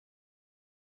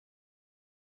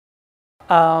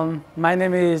My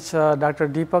name is Dr.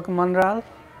 Deepak Manral,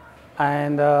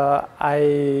 and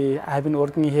I have been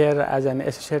working here as an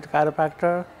associate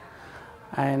chiropractor,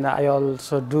 and I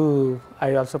also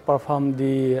perform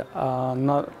the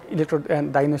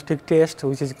electrodiagnostic test,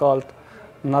 which is called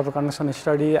nerve conduction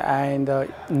study and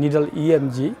needle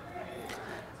EMG.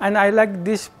 And I like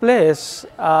this place.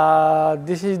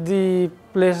 This is the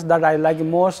place that I like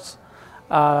most.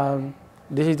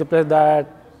 This is the place that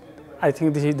I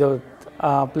think this is the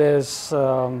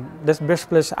this best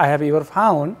place I have ever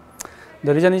found.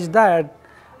 The reason is that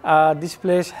this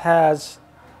place has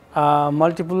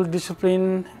multiple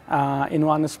discipline in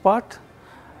one spot,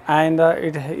 and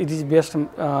it is based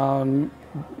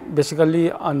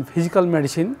basically on physical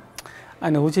medicine,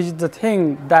 and which is the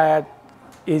thing that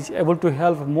is able to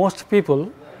help most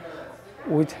people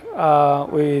with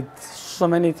so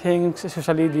many things,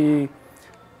 especially the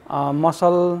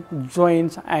muscle,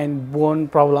 joints, and bone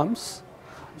problems.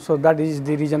 So that is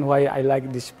the reason why I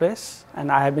like this place,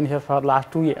 and I have been here for the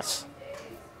last 2 years.